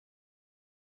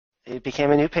It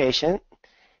became a new patient,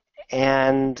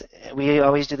 and we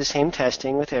always do the same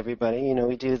testing with everybody. You know,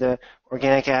 we do the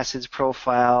organic acids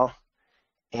profile,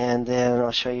 and then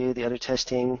I'll show you the other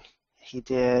testing he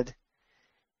did.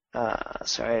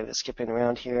 Sorry, I was skipping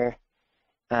around here.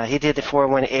 He did the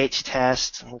 401H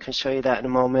test. I can show you that in a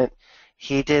moment.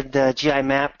 He did the GI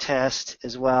map test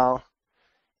as well,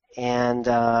 and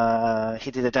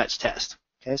he did a Dutch test.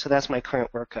 Okay, so that's my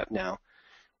current workup now.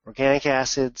 Organic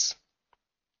acids,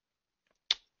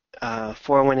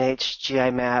 401H,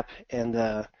 GI map, and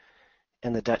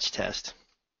the Dutch test.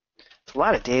 It's a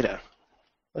lot of data.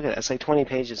 Look at that. It's like 20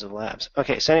 pages of labs.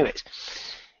 Okay, so anyways,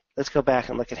 let's go back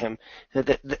and look at him.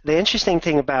 The interesting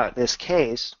thing about this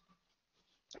case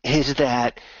is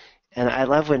that, and I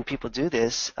love when people do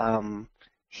this,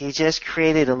 he just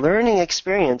created a learning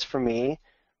experience for me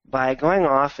by going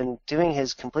off and doing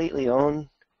his completely own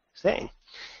thing.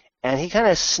 And he kind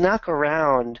of snuck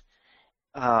around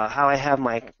how I have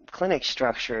my clinic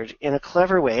structured in a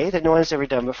clever way that no one's ever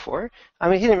done before. I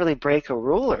mean, he didn't really break a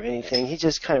rule or anything. He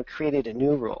just kind of created a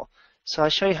new rule. So I'll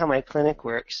show you how my clinic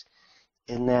works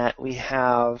in that we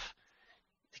have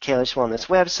the Kalish Wellness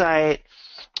website.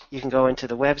 You can go into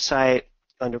the website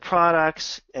under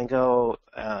products and go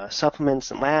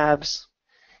supplements and labs.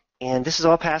 And this is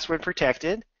all password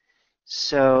protected.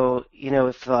 So, you know,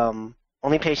 if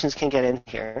only patients can get in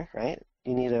here, right?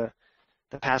 You need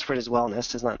the password is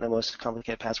wellness. It's not the most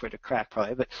complicated password to crack,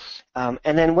 probably. But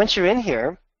and then once you're in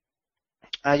here,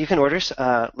 you can order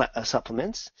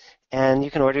supplements, and you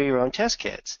can order your own test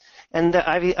kits. And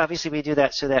obviously we do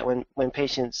that so that when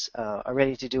patients are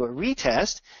ready to do a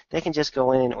retest, they can just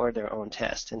go in and order their own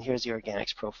test. And here's the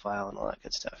Organix profile and all that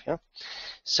good stuff. Yeah.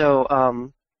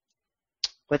 So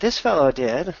what this fellow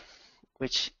did,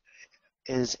 which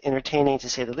is entertaining to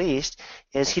say the least,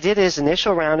 is he did his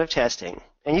initial round of testing.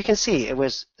 And you can see it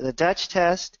was the Dutch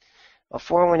test, a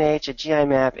 401H, a GI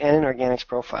map, and an Organix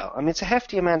profile. I mean, it's a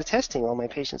hefty amount of testing all my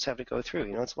patients have to go through.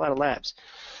 You know, it's a lot of labs.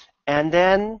 And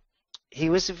then he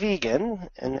was a vegan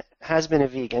and has been a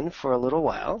vegan for a little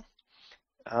while,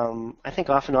 I think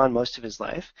off and on most of his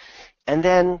life. And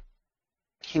then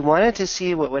he wanted to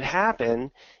see what would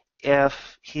happen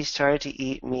if he started to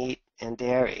eat meat and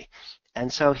dairy.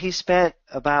 And so he spent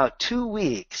about 2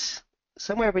 weeks,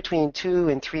 somewhere between 2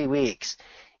 and 3 weeks,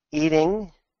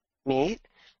 eating meat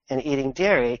and eating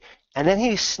dairy. And then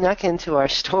he snuck into our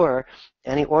store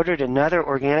and he ordered another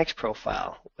Organix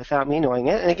profile without me knowing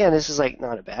it. And again, this is like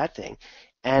not a bad thing.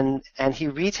 And he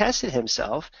retested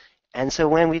himself. And so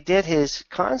when we did his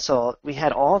consult, we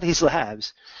had all these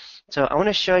labs. So I want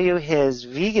to show you his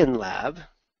vegan lab.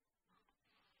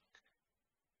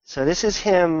 So this is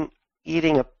him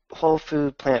eating a whole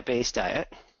food plant-based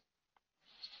diet.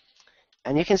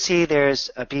 And you can see there's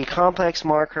a B complex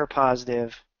marker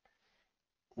positive,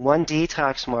 1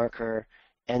 detox marker,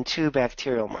 and 2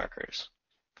 bacterial markers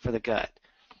for the gut.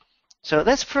 So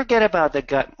let's forget about the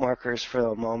gut markers for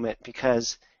a moment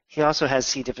because he also has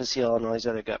C. difficile and all these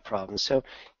other gut problems. So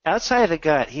outside of the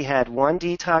gut, he had 1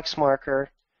 detox marker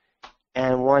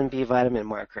and 1 B vitamin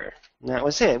marker. And that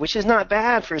was it, which is not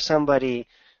bad for somebody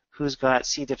who's got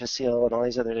C. difficile and all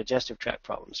these other digestive tract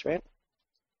problems, right?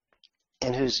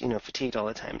 And who's, you know, fatigued all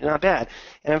the time. Not bad.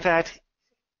 And in fact,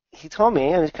 he told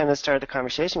me, and we kind of started the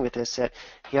conversation with this, that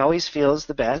he always feels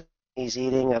the best. He's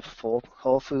eating a full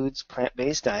whole foods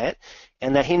plant-based diet,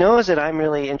 and that he knows that I'm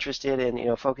really interested in, you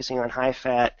know, focusing on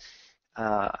high-fat,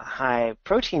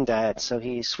 high-protein diets. So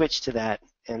he switched to that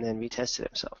and then retested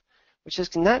himself, which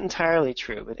is not entirely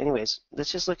true. But anyways,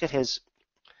 let's just look at his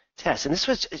test. And this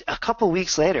was a couple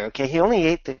weeks later. Okay, he only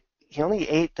ate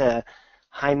the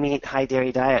high meat, high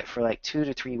dairy diet for like 2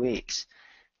 to 3 weeks.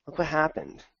 Look what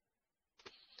happened.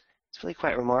 It's really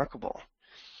quite remarkable.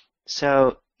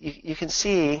 So you can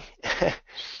see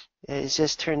it's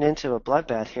just turned into a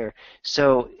bloodbath here.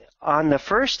 So on the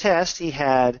first test, he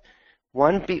had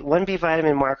one B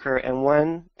vitamin marker and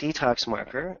 1 detox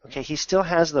marker. Okay, he still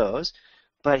has those,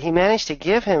 but he managed to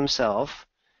give himself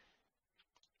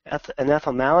an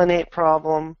ethylmalonate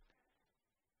problem,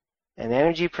 an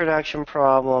energy production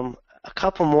problem, a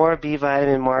couple more B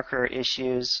vitamin marker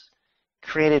issues,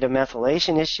 created a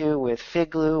methylation issue with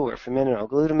fig glue or fermented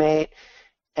glutamate.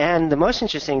 And the most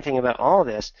interesting thing about all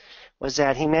this was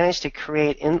that he managed to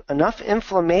create enough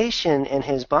inflammation in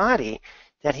his body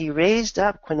that he raised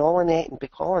up quinolinate and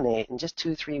picolinate in just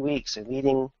 2-3 weeks of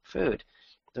eating food,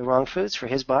 the wrong foods for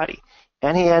his body.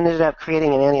 And he ended up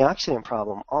creating an antioxidant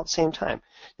problem all at the same time.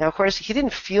 Now, of course, he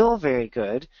didn't feel very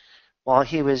good while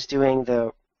he was doing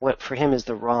what for him is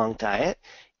the wrong diet.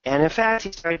 And in fact,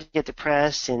 he started to get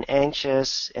depressed and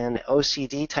anxious, and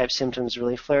OCD type symptoms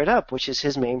really flared up, which is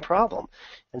his main problem.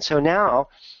 And so now,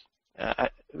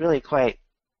 really quite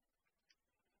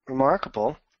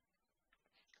remarkable.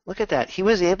 Look at that. He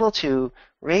was able to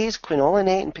raise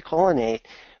quinolinate and picolinate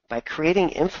by creating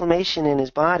inflammation in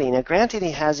his body. Now, granted,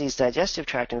 he has these digestive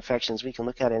tract infections we can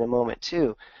look at in a moment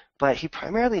too, but he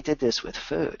primarily did this with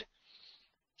food.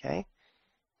 Okay?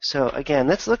 So again,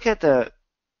 let's look at the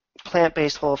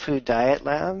plant-based whole food diet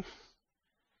lab.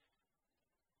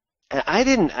 And I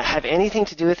didn't have anything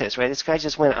to do with this, right? This guy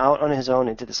just went out on his own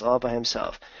and did this all by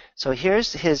himself. So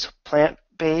here's his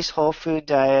plant-based whole food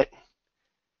diet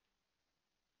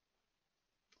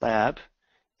lab.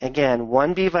 Again,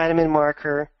 1B vitamin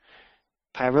marker,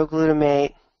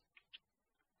 pyroglutamate,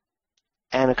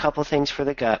 and a couple things for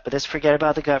the gut. But let's forget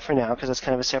about the gut for now because that's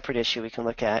kind of a separate issue we can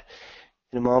look at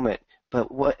in a moment. But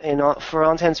for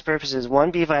all intents and purposes,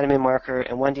 1B vitamin marker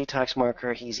and 1 detox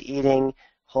marker, he's eating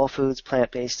whole foods,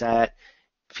 plant-based diet,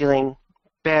 feeling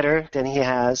better than he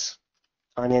has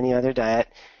on any other diet.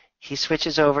 He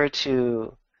switches over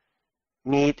to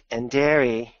meat and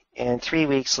dairy, and 3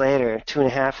 weeks later,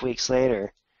 2.5 weeks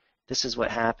later, this is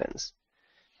what happens.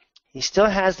 He still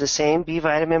has the same B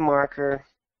vitamin marker,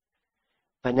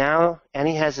 but now, and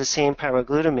he has the same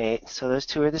pyroglutamate, so those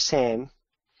two are the same,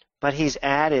 but he's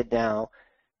added now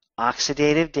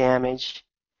oxidative damage.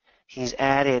 He's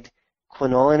added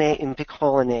quinolinate and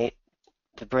picolinate.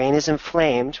 The brain is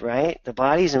inflamed, right? The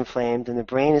body's inflamed, and the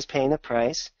brain is paying the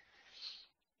price.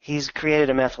 He's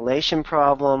created a methylation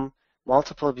problem,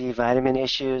 multiple B vitamin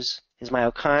issues. His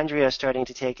mitochondria are starting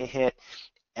to take a hit,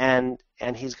 and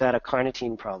he's got a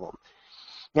carnitine problem.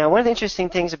 Now, one of the interesting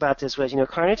things about this was,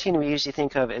 carnitine we usually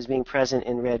think of as being present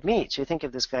in red meat. So you think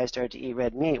if this guy started to eat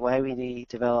red meat, why would he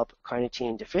develop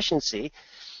carnitine deficiency?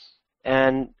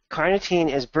 And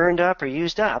carnitine is burned up or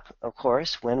used up, of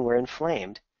course, when we're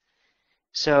inflamed.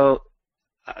 So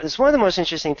it's one of the most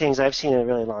interesting things I've seen in a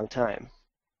really long time.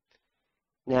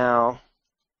 Now,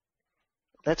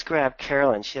 let's grab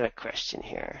Carolyn. She had a question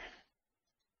here.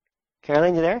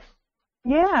 Carolyn, you there?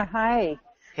 Yeah, hi.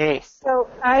 Hey. So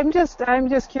I'm just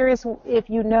curious if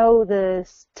you know the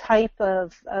type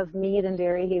of meat and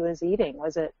dairy he was eating.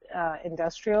 Was it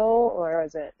industrial, or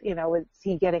was it, was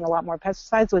he getting a lot more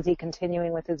pesticides? Was he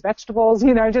continuing with his vegetables?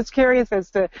 I'm just curious as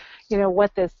to,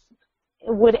 what this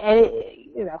would,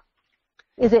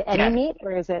 is it any meat,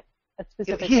 or is it a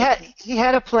specific? He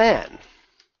had a plan.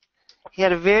 He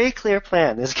had a very clear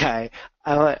plan, this guy.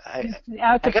 Out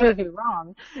to prove you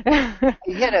wrong.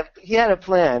 He had a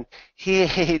plan.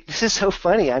 This is so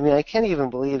funny. I mean, I can't even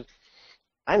believe.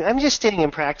 I'm just staying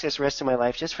in practice the rest of my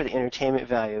life just for the entertainment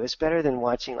value. It's better than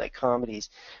watching like comedies.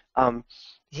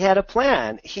 He had a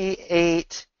plan. He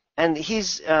ate, and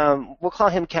he's we'll call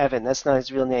him Kevin. That's not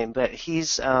his real name, but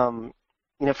he's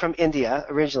from India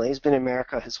originally. He's been in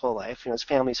America his whole life. His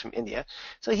family's from India.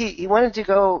 So he wanted to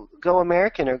go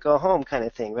American or go home kind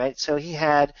of thing, right? So he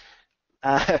had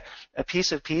a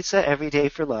piece of pizza every day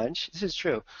for lunch. This is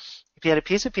true. If he had a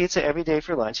piece of pizza every day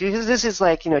for lunch, this is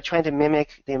like, trying to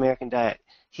mimic the American diet.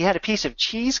 He had a piece of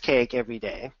cheesecake every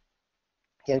day.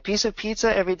 He had a piece of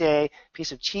pizza every day,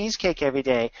 piece of cheesecake every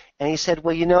day, and he said,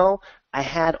 well, I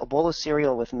had a bowl of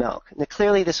cereal with milk. Now,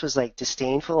 clearly this was like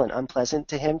disdainful and unpleasant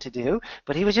to him to do,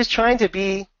 but he was just trying to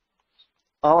be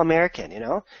all American, in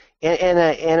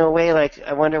a way like,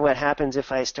 I wonder what happens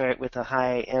if I start with a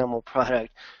high animal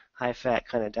product, high fat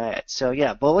kind of diet. So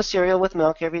yeah, bowl of cereal with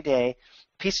milk every day,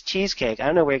 piece of cheesecake. I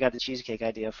don't know where he got the cheesecake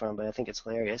idea from, but I think it's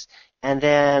hilarious. And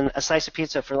then a slice of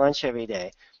pizza for lunch every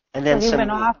day. And then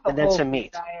some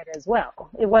meat. Diet as well.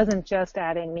 It wasn't just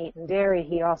adding meat and dairy.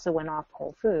 He also went off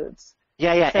whole foods.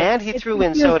 Yeah, so and he threw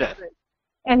in soda.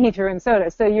 And he threw in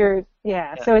soda. So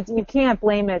so you can't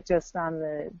blame it just on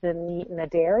the meat and the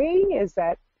dairy. Is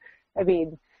that? I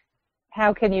mean,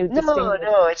 how can you distinguish?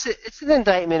 No, it's an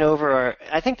indictment over.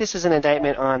 I think this is an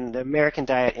indictment on the American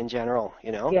diet in general.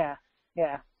 Yeah.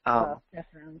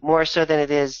 Definitely. More so than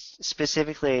it is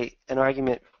specifically an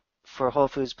argument for whole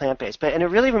foods plant-based. And it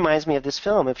really reminds me of this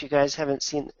film. If you guys haven't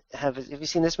seen, have you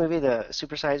seen this movie, The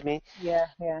Super Size Me? Yeah.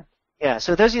 Yeah,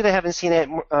 so those of you that haven't seen it,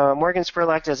 Morgan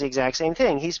Spurlock does the exact same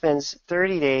thing. He spends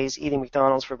 30 days eating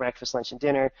McDonald's for breakfast, lunch, and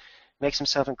dinner, makes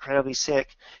himself incredibly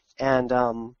sick, and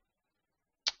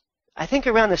I think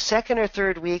around the second or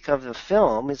third week of the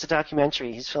film, it's a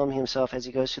documentary, he's filming himself as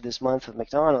he goes through this month of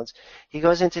McDonald's, he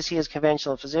goes in to see his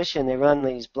conventional physician, they run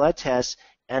these blood tests,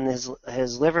 and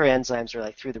his liver enzymes are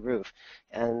like through the roof.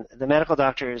 And the medical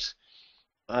doctors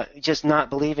just not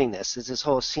believing this. There's this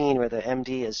whole scene where the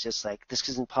MD is just like, this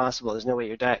isn't possible, there's no way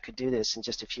your diet could do this in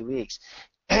just a few weeks.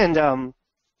 And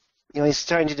he's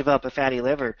starting to develop a fatty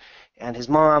liver, and his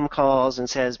mom calls and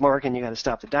says, Morgan, you got to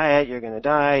stop the diet, you're going to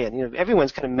die, and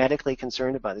everyone's kind of medically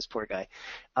concerned about this poor guy.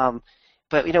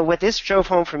 But what this drove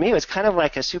home for me was kind of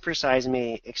like a supersize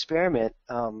me experiment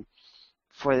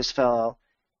for this fellow,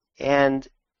 and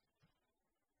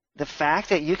the fact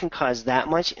that you can cause that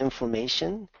much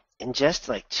inflammation in just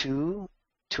like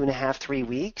 2.5, 3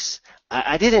 weeks,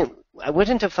 I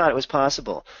wouldn't have thought it was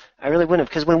possible. I really wouldn't have,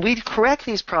 because when we correct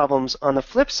these problems on the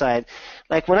flip side,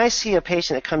 like when I see a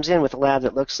patient that comes in with a lab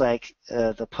that looks like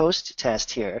the post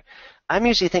test here, I'm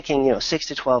usually thinking 6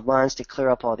 to 12 months to clear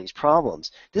up all these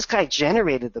problems. This guy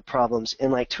generated the problems in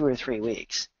like 2 or 3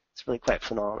 weeks. It's really quite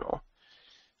phenomenal.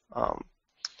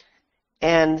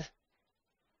 And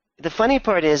the funny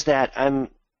part is that I'm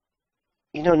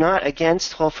not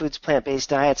against whole foods, plant-based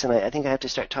diets, and I think I have to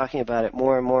start talking about it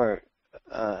more and more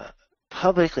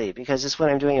publicly, because it's what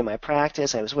I'm doing in my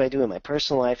practice. It's what I do in my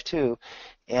personal life too.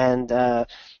 And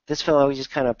this fellow just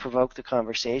kind of provoked the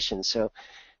conversation. So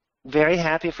very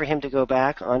happy for him to go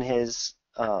back on his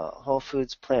whole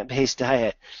foods, plant-based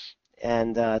diet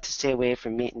and to stay away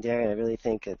from meat and dairy. And I really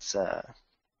think it's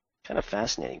kind of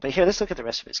fascinating. But here, let's look at the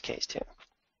rest of his case too.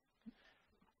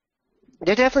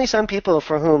 There are definitely some people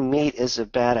for whom meat is a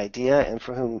bad idea and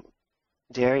for whom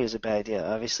dairy is a bad idea,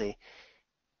 obviously.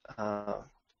 And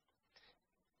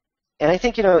I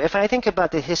think, if I think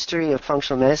about the history of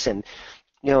functional medicine,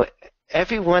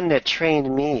 everyone that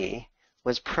trained me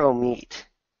was pro-meat.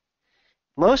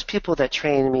 Most people that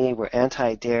trained me were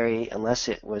anti-dairy unless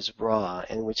it was raw,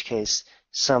 in which case,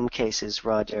 some cases,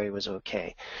 raw dairy was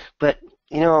okay. But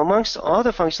amongst all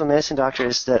the functional medicine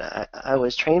doctors that I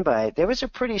was trained by, there was a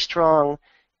pretty strong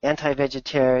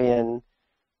anti-vegetarian,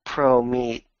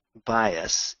 pro-meat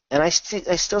bias. And I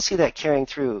still see that carrying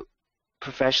through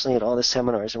professionally at all the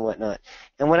seminars and whatnot.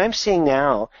 And what I'm seeing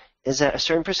now is that a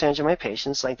certain percentage of my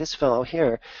patients, like this fellow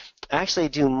here, actually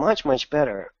do much, much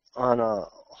better on a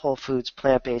whole foods,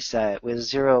 plant-based diet with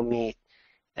 0 meat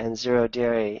and 0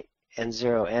 dairy and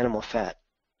 0 animal fat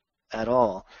at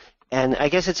all. And I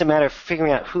guess it's a matter of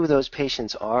figuring out who those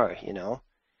patients are,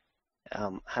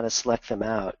 how to select them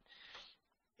out,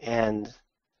 and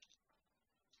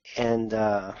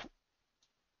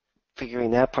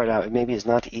figuring that part out maybe is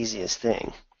not the easiest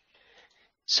thing.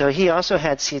 So he also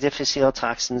had C. difficile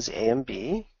toxins A and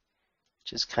B,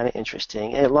 which is kind of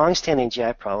interesting, and long-standing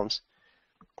GI problems.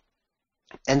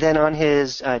 And then on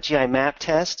his GI map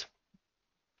test,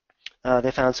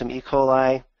 they found some E.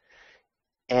 coli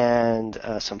and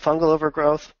some fungal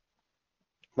overgrowth,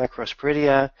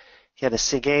 microsporidia. He had a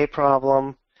SIG-A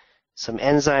problem, some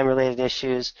enzyme-related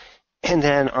issues. And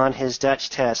then on his Dutch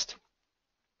test,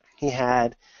 he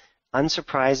had,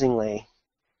 unsurprisingly,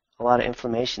 a lot of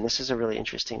inflammation. This is a really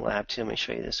interesting lab, too. Let me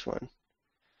show you this one.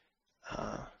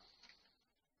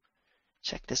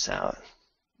 Check this out.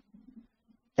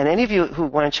 And any of you who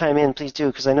want to chime in, please do,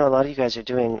 because I know a lot of you guys are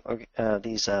doing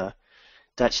these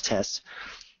Dutch tests.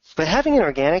 But having an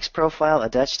Organix profile, a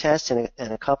Dutch test, and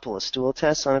a couple of stool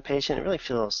tests on a patient, it really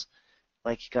feels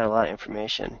like you got a lot of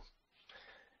information.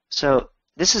 So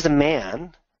this is a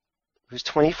man who's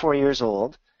 24 years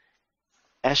old,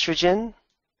 estrogen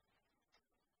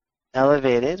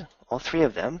elevated, all 3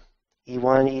 of them,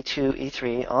 E1, E2,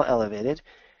 E3, all elevated,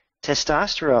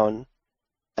 testosterone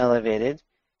elevated,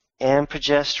 and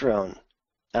progesterone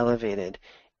elevated,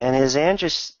 and his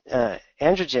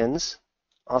androgens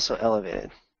also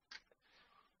elevated.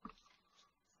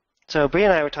 So Bree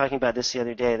and I were talking about this the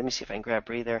other day. Let me see if I can grab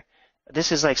Bree there.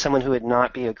 This is like someone who would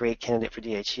not be a great candidate for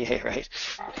DHEA, right?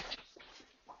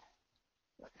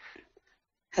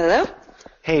 Hello?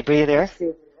 Hey, Bree, you there?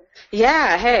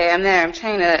 Yeah, hey, I'm there.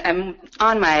 I'm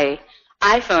on my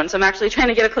iPhone, so I'm actually trying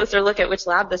to get a closer look at which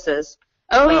lab this is.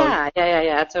 Oh,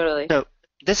 yeah, totally. So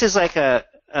this is like a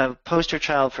poster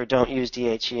child for don't use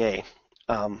DHEA.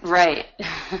 Right.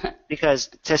 Because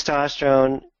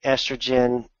testosterone,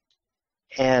 estrogen,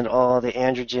 and all the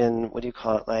androgen,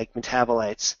 like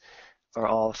metabolites, are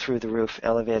all through the roof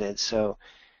elevated. So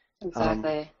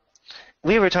exactly.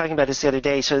 We were talking about this the other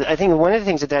day. So I think one of the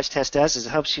things the Dutch test does is it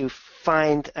helps you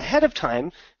find ahead of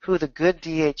time who the good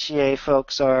DHEA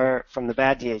folks are from the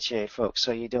bad DHEA folks,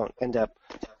 so you don't end up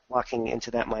walking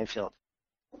into that minefield.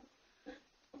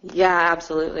 Yeah,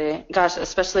 absolutely. Gosh,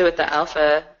 especially with the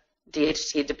alpha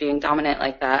DHT being dominant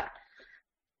like that.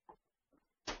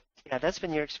 Yeah, that's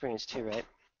been your experience too, right?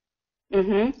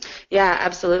 Yeah,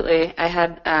 absolutely. I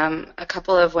had a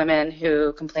couple of women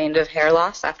who complained of hair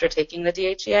loss after taking the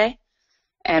DHEA,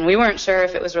 and we weren't sure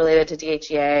if it was related to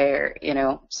DHEA or,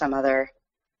 some other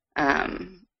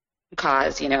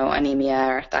cause, anemia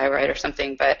or thyroid or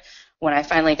something. But when I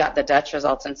finally got the Dutch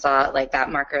results and saw like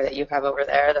that marker that you have over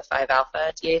there, the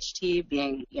 5-alpha DHT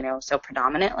being, so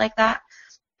predominant like that,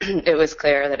 it was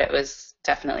clear that it was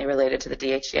definitely related to the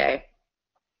DHEA.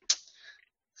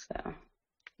 So.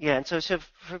 Yeah, and so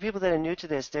for people that are new to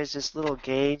this, there's this little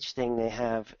gauge thing they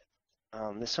have.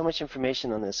 There's so much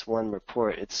information on this one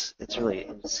report. It's really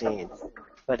insane.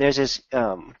 But there's this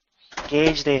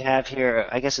gauge they have here.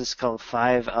 I guess it's called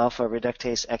 5-alpha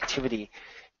reductase activity.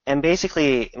 And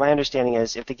basically, my understanding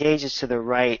is if the gauge is to the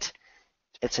right,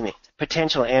 it's a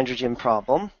potential androgen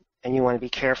problem, and you want to be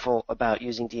careful about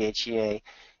using DHEA.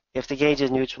 If the gauge is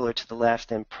neutral or to the left,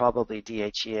 then probably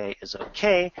DHEA is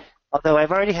okay. Although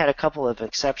I've already had a couple of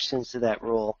exceptions to that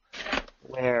rule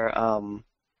where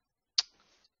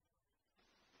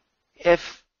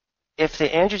if the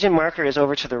androgen marker is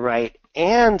over to the right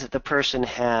and the person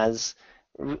has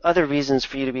other reasons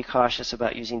for you to be cautious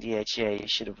about using DHEA, you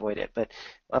should avoid it. But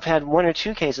I've had 1 or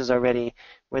 2 cases already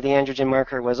where the androgen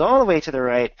marker was all the way to the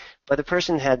right, but the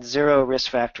person had 0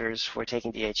 risk factors for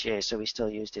taking DHEA, so we still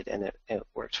used it and it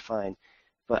worked fine.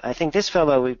 But I think this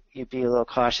fellow, you'd be a little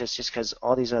cautious just because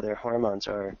all these other hormones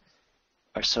are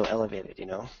so elevated,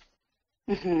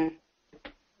 Mm-hmm.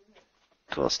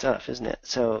 Cool stuff, isn't it?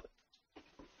 So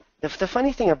the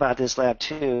funny thing about this lab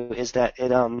too is that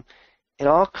it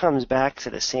all comes back to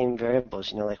the same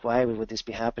variables. Like why would this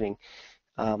be happening?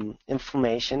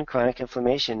 Inflammation, chronic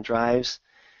inflammation drives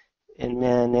in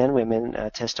men and women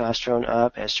testosterone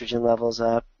up, estrogen levels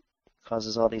up,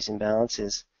 causes all these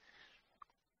imbalances.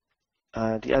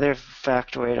 The other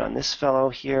factoid on this fellow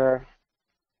here,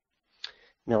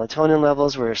 melatonin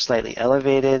levels were slightly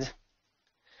elevated,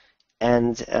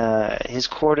 and his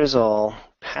cortisol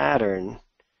pattern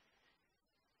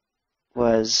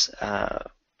was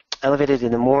elevated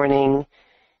in the morning.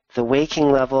 The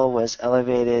waking level was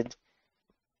elevated,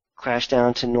 crashed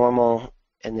down to normal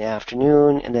in the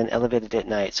afternoon, and then elevated at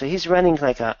night. So he's running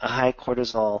like a high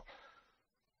cortisol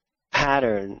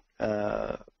pattern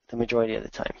the majority of the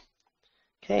time.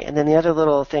 Okay, and then the other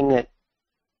little thing that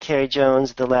Carrie Jones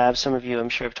at the lab, some of you I'm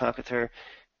sure have talked with her,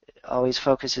 always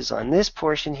focuses on this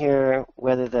portion here,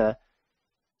 whether the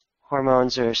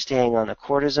hormones are staying on the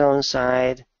cortisone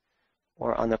side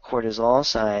or on the cortisol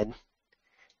side.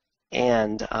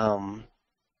 And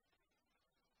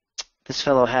this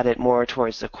fellow had it more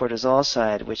towards the cortisol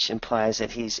side, which implies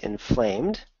that he's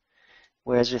inflamed.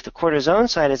 Whereas if the cortisone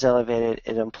side is elevated,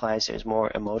 it implies there's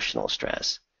more emotional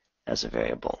stress as a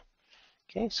variable.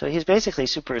 Okay, so he's basically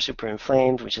super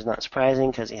inflamed, which is not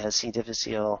surprising because he has C.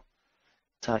 difficile,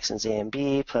 toxins A and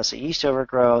B, plus a yeast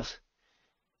overgrowth,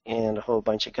 and a whole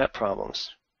bunch of gut problems.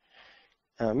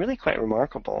 Really quite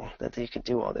remarkable that they could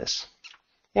do all this.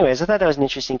 Anyways, I thought that was an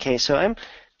interesting case. So I'm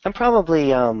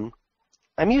probably I'm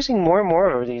using more and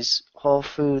more of these whole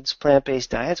foods, plant-based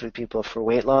diets with people for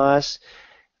weight loss.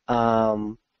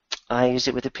 I used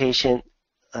it with a patient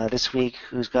this week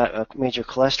who's got a major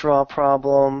cholesterol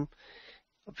problem.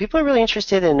 People are really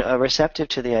interested and receptive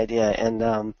to the idea,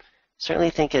 and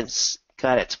certainly think it's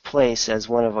got its place as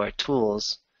one of our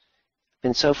tools. I've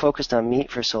been so focused on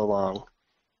meat for so long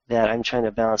that I'm trying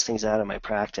to balance things out in my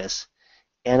practice.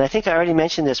 And I think I already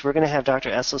mentioned this. We're going to have Dr.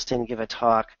 Esselstyn give a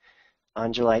talk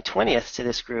on July 20th to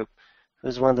this group,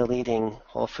 who's one of the leading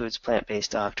whole foods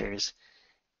plant-based doctors.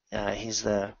 He's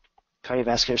the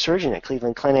cardiovascular surgeon at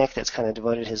Cleveland Clinic that's kind of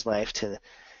devoted his life to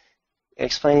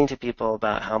explaining to people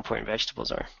about how important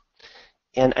vegetables are.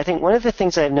 And I think one of the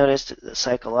things I've noticed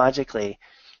psychologically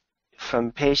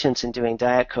from patients in doing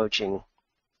diet coaching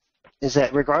is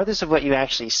that regardless of what you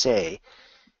actually say,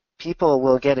 people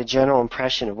will get a general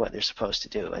impression of what they're supposed to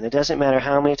do. And it doesn't matter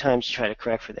how many times you try to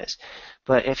correct for this.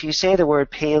 But if you say the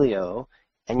word paleo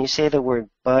and you say the word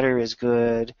butter is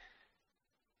good,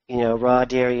 raw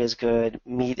dairy is good,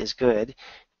 meat is good,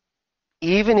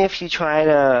 even if you try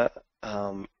to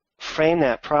frame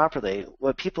that properly,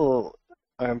 what people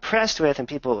are impressed with and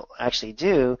people actually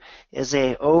do is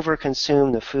they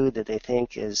overconsume the food that they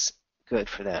think is good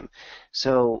for them.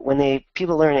 So when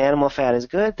people learn animal fat is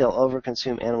good, they'll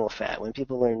overconsume animal fat. When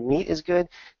people learn meat is good,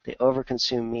 they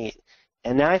overconsume meat.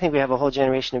 And now I think we have a whole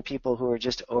generation of people who are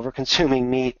just overconsuming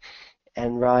meat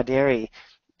and raw dairy,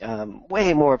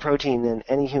 way more protein than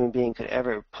any human being could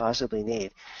ever possibly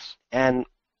need. And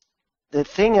the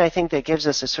thing I think that gives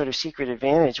us a sort of secret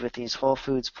advantage with these whole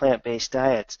foods plant-based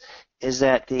diets is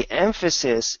that the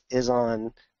emphasis is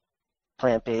on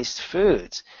plant-based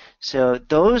foods. So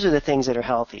those are the things that are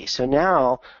healthy. So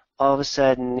now all of a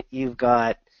sudden you've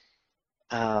got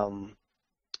an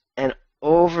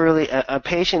overly a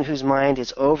patient whose mind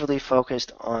is overly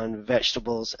focused on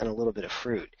vegetables and a little bit of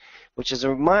fruit, which is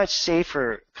a much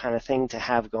safer kind of thing to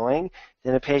have going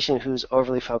than a patient who's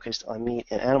overly focused on meat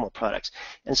and animal products.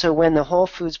 And so when the whole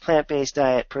foods plant-based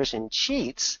diet person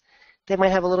cheats, they might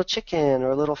have a little chicken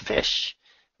or a little fish,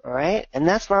 all right? And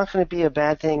that's not going to be a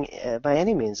bad thing by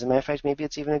any means. As a matter of fact, maybe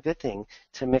it's even a good thing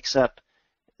to mix up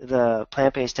the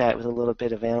plant-based diet with a little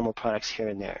bit of animal products here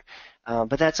and there.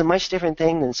 But that's a much different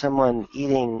thing than someone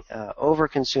eating,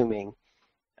 over-consuming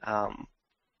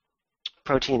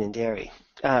protein and dairy,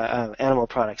 animal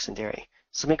products and dairy.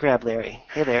 So let me grab Larry.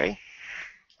 Hey, Larry.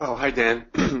 Oh, hi, Dan.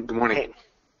 Good morning. Hey.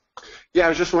 Yeah, I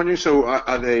was just wondering, so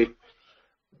are they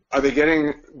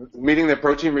meeting their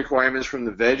protein requirements from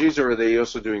the veggies, or are they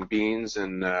also doing beans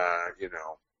and,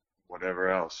 whatever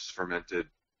else, fermented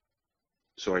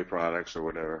soy products or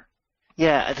whatever?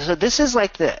 Yeah, so this is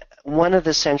like one of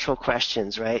the central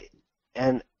questions, right?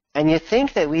 And you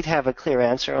think that we'd have a clear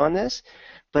answer on this,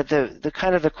 but the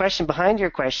kind of the question behind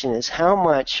your question is how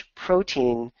much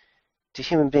protein do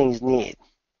human beings need,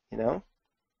 you know?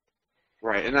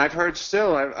 Right, and I've heard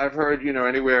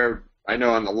anywhere, I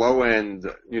know on the low end,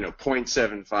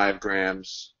 0.75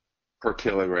 grams per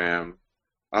kilogram,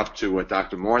 up to what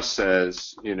Dr. Morse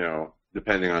says,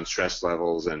 depending on stress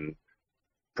levels and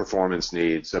performance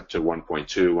needs, up to 1.2,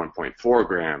 1.4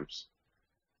 grams.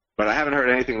 But I haven't heard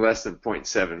anything less than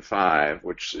 0.75,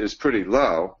 which is pretty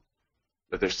low,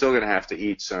 but they're still going to have to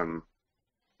eat some,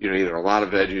 either a lot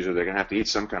of veggies or they're going to have to eat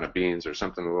some kind of beans or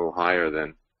something a little higher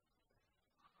than.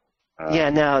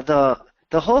 Yeah, now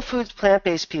the whole foods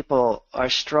plant-based people are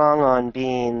strong on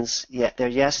beans, yet they're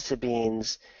yes to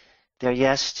beans, they're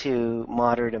yes to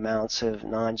moderate amounts of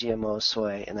non-GMO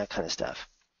soy and that kind of stuff.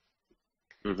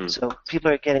 Mm-hmm. So people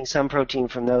are getting some protein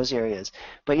from those areas.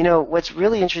 But what's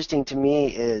really interesting to me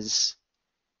is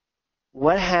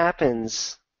what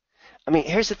happens. I mean,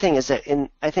 here's the thing: is that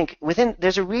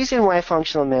there's a reason why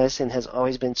functional medicine has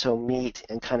always been so meat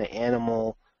and kind of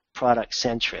animal product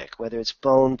centric, whether it's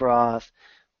bone broth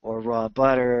or raw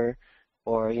butter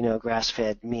or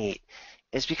grass-fed meat.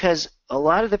 It's because a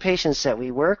lot of the patients that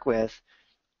we work with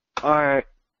are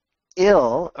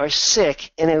ill or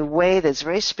sick in a way that's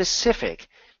very specific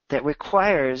that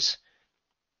requires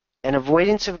an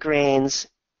avoidance of grains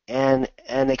and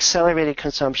an accelerated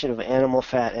consumption of animal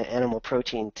fat and animal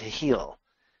protein to heal.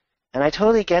 And I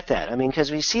totally get that. I mean,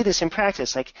 because we see this in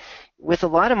practice. Like with a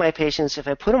lot of my patients, if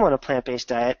I put them on a plant-based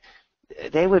diet,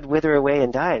 they would wither away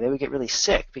and die. They would get really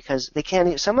sick because they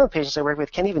can't. Some of the patients I work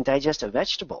with can't even digest a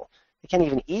vegetable. They can't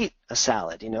even eat a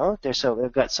salad.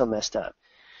 They've got so messed up.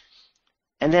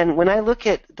 And then when I look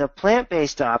at the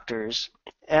plant-based doctors,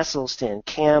 Esselstyn,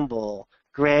 Campbell,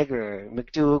 Greger,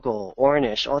 McDougall,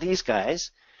 Ornish, all these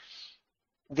guys,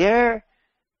 and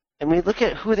we look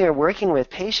at who they're working with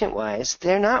patient-wise,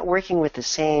 they're not working with the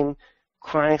same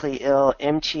chronically ill,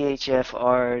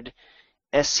 MTHF-ARD,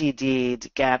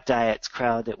 SCD, GAP diets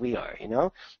crowd that we are,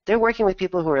 They're working with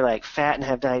people who are like fat and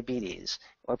have diabetes,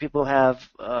 or people who have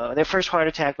their first heart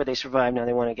attack but they survived, now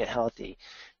they want to get healthy,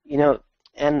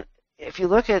 and if you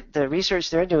look at the research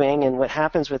they're doing and what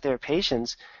happens with their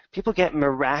patients, people get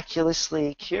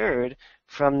miraculously cured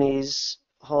from these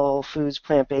whole foods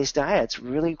plant-based diets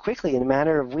really quickly. In a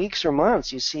matter of weeks or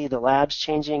months, you see the labs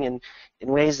changing in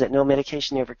ways that no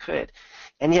medication ever could.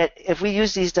 And yet, if we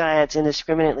use these diets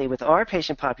indiscriminately with our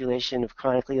patient population of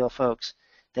chronically ill folks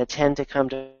that tend to come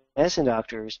to medicine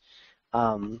doctors,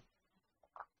 we'd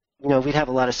have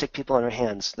a lot of sick people on our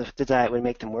hands. The diet would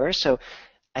make them worse. So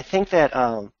I think that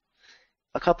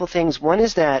a couple things. One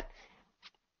is that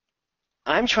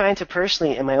I'm trying to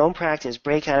personally, in my own practice,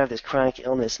 break out of this chronic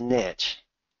illness niche.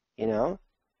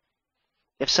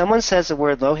 If someone says the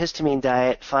word low histamine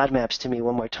diet, FODMAPs to me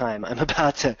one more time, I'm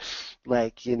about to,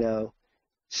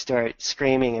 start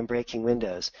screaming and breaking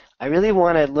windows. I really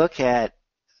want to look at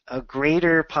a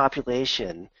greater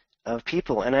population of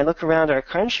people, and I look around our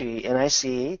country and I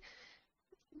see,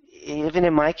 even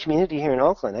in my community here in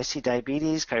Oakland, I see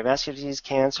diabetes, cardiovascular disease,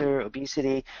 cancer,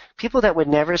 obesity, people that would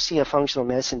never see a functional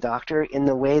medicine doctor in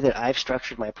the way that I've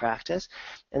structured my practice.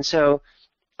 And so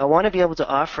I want to be able to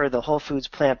offer the whole foods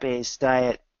plant-based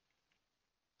diet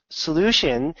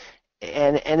solution,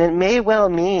 and it may well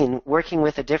mean working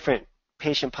with a different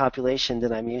patient population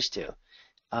than I'm used to,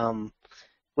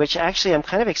 which actually I'm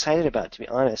kind of excited about, to be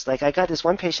honest. Like I got this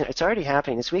one patient, it's already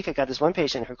happening. This week I got this one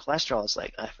patient, her cholesterol is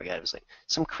I forget, it was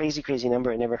some crazy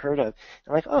number I never heard of.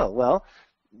 I'm like, oh, well,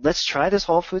 let's try this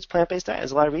whole foods plant-based diet.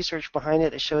 There's a lot of research behind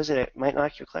it that shows that it might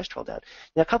knock your cholesterol down.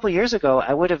 Now, a couple of years ago,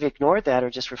 I would have ignored that or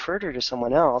just referred her to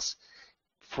someone else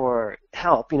for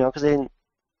help, because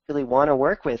really want to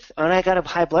work with. And I got a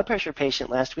high blood pressure patient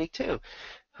last week too,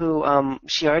 who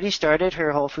she already started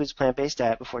her whole foods plant-based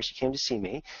diet before she came to see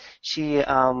me. She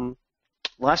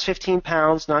lost 15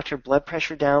 pounds, knocked her blood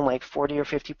pressure down like 40 or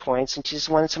 50 points, and she just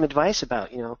wanted some advice about,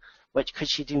 what could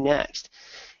she do next.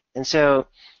 And so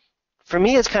for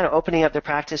me, it's kind of opening up the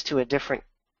practice to a different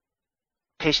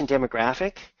patient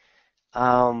demographic,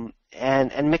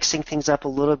 and mixing things up a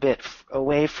little bit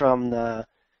away from the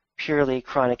purely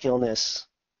chronic illness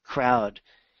crowd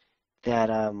that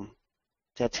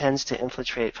that tends to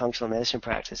infiltrate functional medicine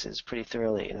practices pretty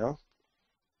thoroughly,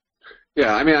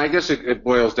 Yeah, I mean, I guess it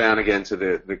boils down again to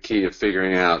the key of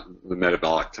figuring out the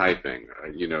metabolic typing,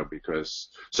 because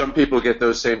some people get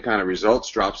those same kind of results,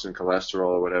 drops in cholesterol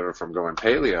or whatever, from going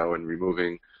paleo and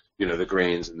removing, the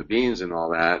grains and the beans and all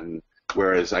that. And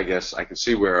whereas I guess I can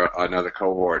see where another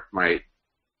cohort might,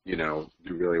 do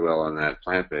really well on that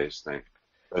plant-based thing.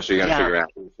 So you got to figure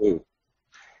out the food.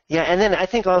 Yeah, and then I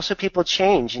think also people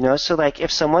change, So like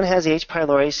if someone has H.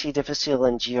 pylori, C. difficile,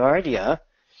 and Giardia,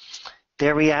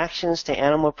 their reactions to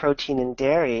animal protein and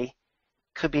dairy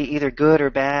could be either good or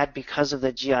bad because of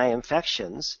the GI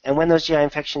infections. And when those GI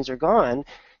infections are gone,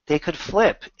 they could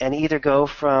flip and either go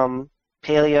from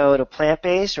paleo to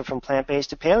plant-based or from plant-based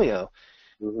to paleo.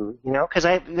 Mm-hmm. Because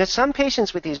there's some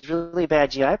patients with these really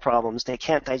bad GI problems, they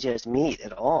can't digest meat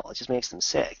at all. It just makes them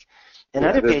sick. And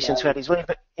other patients who have these really,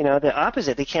 the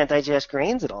opposite, they can't digest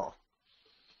grains at all.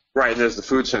 Right, and there's the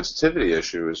food sensitivity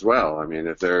issue as well. I mean,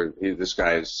 if this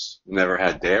guy's never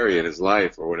had dairy in his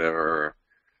life or whatever,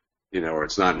 or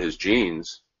it's not in his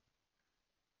genes,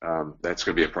 that's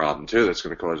going to be a problem too. That's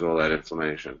going to cause all that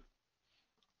inflammation.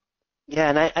 Yeah,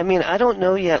 and I don't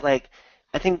know yet. Like,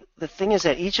 I think the thing is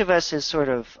that each of us is sort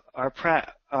of our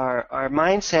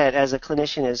mindset as a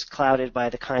clinician is clouded by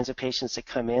the kinds of patients that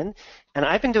come in. And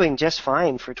I've been doing just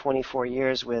fine for 24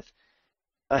 years with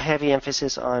a heavy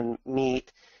emphasis on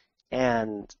meat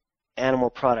and animal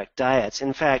product diets.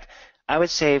 In fact, I would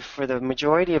say for the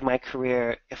majority of my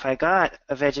career, if I got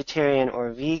a vegetarian or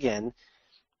a vegan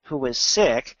who was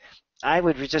sick, I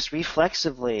would just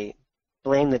reflexively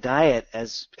blame the diet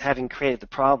as having created the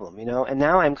problem, And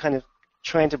now I'm kind of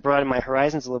trying to broaden my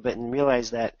horizons a little bit and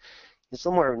realize that it's a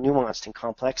little more nuanced and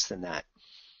complex than that.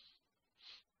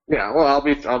 Yeah, well,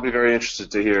 I'll be very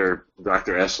interested to hear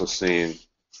Dr. Esselstyn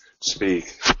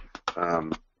speak.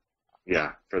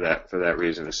 Yeah, for that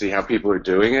reason, to see how people are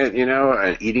doing it,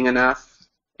 and eating enough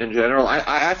in general.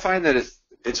 I find that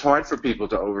it's hard for people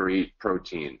to overeat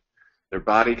protein. Their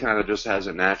body kind of just has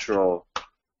a natural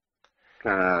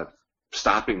kind of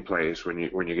stopping place when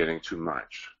you're getting too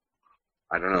much.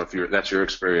 I don't know if that's your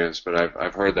experience, but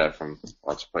I've heard that from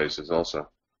lots of places also.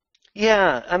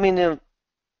 Yeah, I mean, it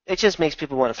just makes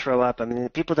people want to throw up. I mean,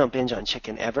 people don't binge on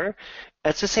chicken ever.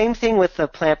 It's the same thing with the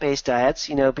plant-based diets,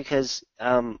 because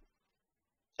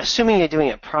assuming you're doing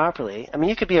it properly, I mean,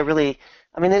 you could be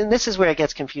and this is where it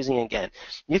gets confusing again.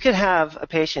 You could have a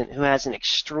patient who has an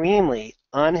extremely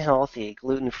unhealthy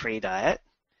gluten-free diet.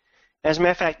 As a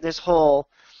matter of fact, there's whole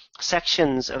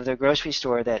sections of the grocery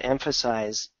store that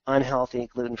emphasize unhealthy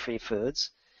gluten-free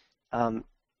foods.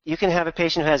 You can have a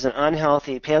patient who has an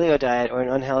unhealthy paleo diet or an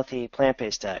unhealthy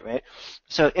plant-based diet, right?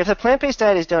 So if the plant-based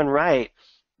diet is done right,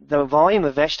 the volume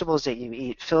of vegetables that you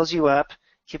eat fills you up,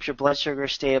 keeps your blood sugar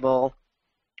stable,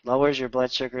 lowers your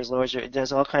blood sugars, it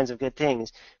does all kinds of good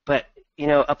things. But,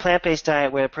 a plant-based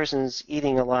diet where a person's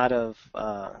eating a lot of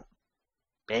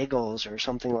bagels or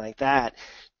something like that,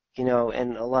 and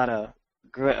a lot of,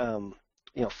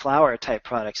 flour-type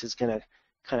products is going to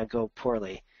kind of go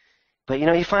poorly. But,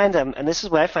 you find them, and this is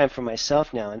what I find for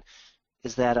myself now,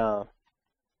 is that,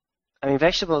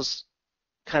 vegetables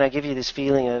kind of give you this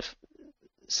feeling of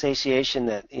satiation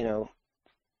that,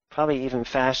 probably even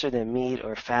faster than meat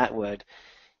or fat would,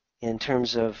 in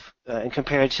terms of, and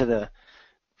compared to the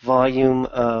volume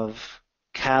of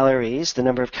calories, the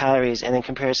number of calories, and in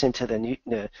comparison to the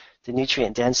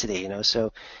nutrient density,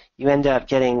 So you end up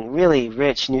getting really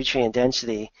rich nutrient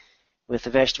density with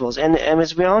the vegetables. And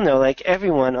as we all know, like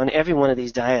everyone on every one of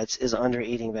these diets is under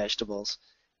eating vegetables.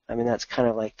 I mean, that's kind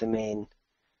of like the main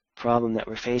problem that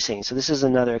we're facing. So this is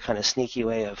another kind of sneaky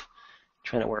way of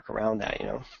trying to work around that,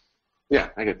 Yeah,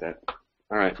 I get that.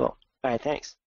 All right. Cool. All right, thanks.